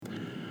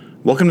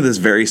Welcome to this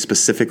very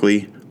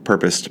specifically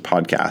purposed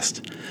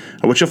podcast.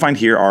 What you'll find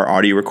here are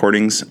audio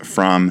recordings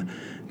from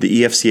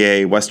the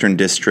EFCA Western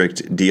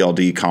District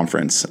DLD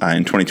conference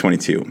in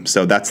 2022.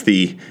 So that's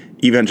the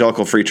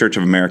Evangelical Free Church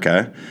of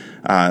America.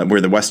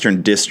 We're the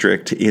Western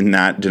District in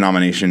that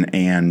denomination,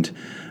 and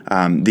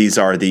this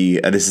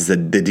is the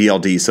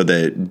DLD, so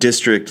the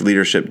District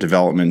Leadership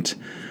Development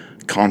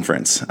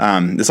Conference.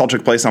 This all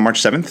took place on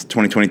March 7th,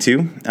 2022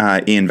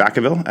 in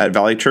Vacaville at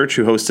Valley Church,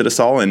 who hosted us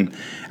all. And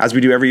as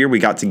we do every year, we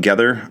got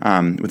together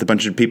with a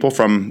bunch of people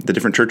from the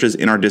different churches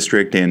in our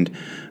district and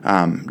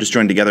just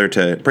joined together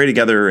to pray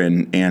together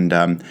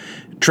and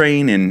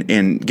train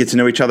and get to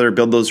know each other,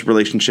 build those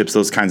relationships,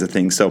 those kinds of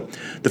things. So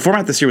the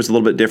format this year was a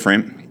little bit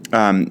different.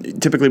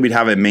 Typically, we'd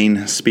have a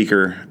main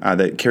speaker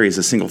that carries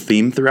a single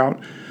theme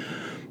throughout.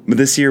 But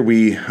this year,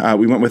 we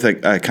went with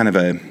a kind of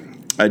a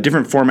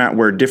different format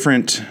where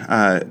different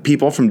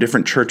people from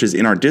different churches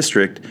in our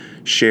district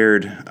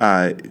shared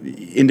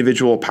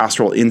individual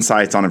pastoral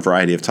insights on a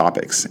variety of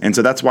topics. And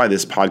so that's why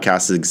this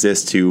podcast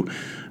exists, to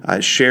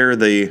share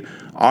the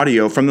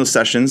audio from those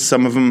sessions.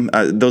 Some of them,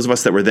 those of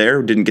us that were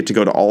there, didn't get to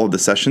go to all of the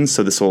sessions,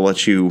 so this will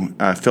let you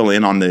fill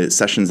in on the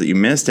sessions that you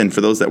missed. And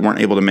for those that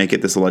weren't able to make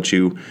it, this will let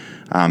you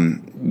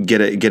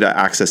get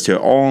access to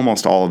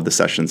almost all of the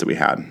sessions that we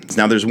had.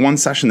 Now, there's one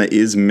session that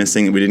is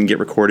missing that we didn't get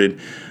recorded,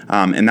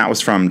 and that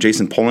was from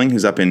Jason Poling,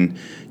 who's up in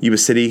Yuba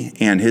City,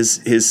 and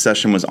his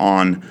session was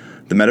on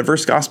the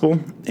metaverse gospel.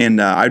 And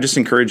I just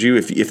encourage you,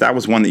 if that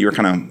was one that you were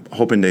kind of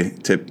hoping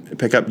to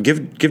pick up,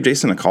 give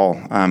Jason a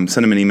call, send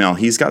him an email.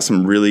 He's got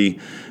some really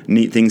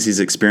neat things he's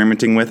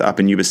experimenting with up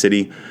in Yuba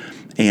City,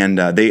 and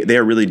they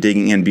are really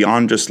digging in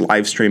beyond just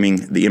live streaming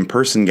the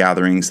in-person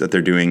gatherings that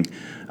they're doing.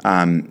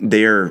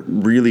 They are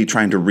really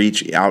trying to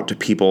reach out to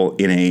people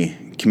in a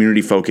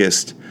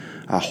community-focused,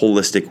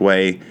 holistic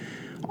way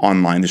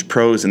online. There's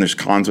pros and there's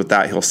cons with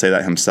that. He'll say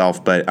that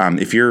himself. But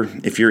if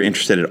you're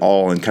interested at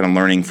all in kind of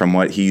learning from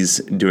what he's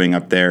doing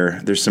up there,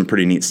 there's some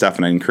pretty neat stuff,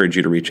 and I encourage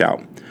you to reach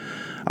out.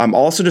 I'll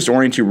also just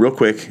orient you real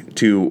quick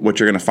to what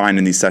you're going to find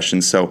in these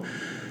sessions. So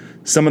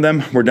some of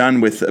them were done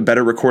with a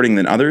better recording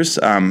than others.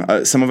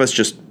 Some of us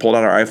just pulled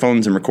out our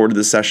iPhones and recorded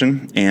this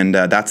session, and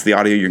that's the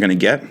audio you're going to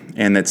get,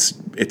 and it's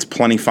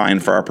plenty fine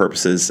for our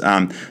purposes.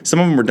 Some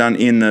of them were done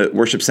in the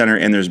worship center,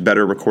 and there's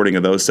better recording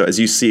of those. So as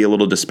you see a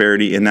little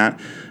disparity in that,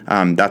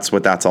 that's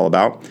what that's all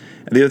about.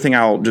 The other thing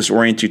I'll just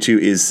orient you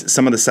to is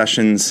some of the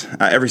sessions,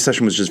 every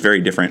session was just very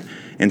different,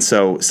 and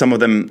so some of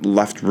them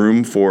left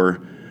room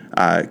for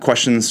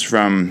questions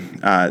from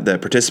the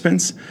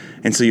participants,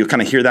 and so you'll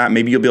kind of hear that.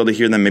 Maybe you'll be able to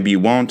hear them, maybe you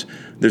won't.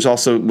 There's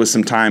also was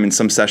some time in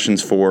some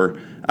sessions for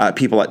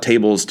people at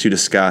tables to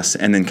discuss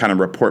and then kind of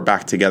report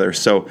back together.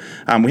 So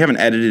we haven't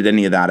edited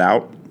any of that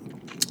out.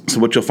 So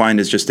what you'll find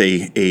is just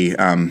a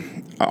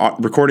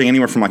recording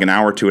anywhere from like an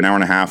hour to an hour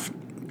and a half,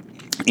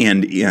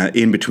 and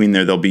in between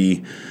there'll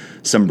be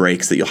some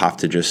breaks that you'll have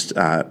to just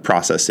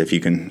process. If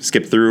you can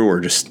skip through or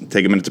just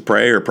take a minute to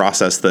pray or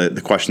process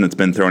the question that's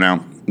been thrown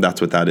out,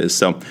 that's what that is.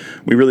 So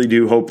we really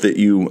do hope that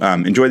you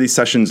enjoy these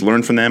sessions,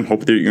 learn from them,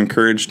 hope that you're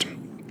encouraged,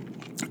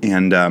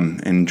 and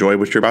enjoy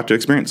what you're about to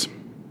experience.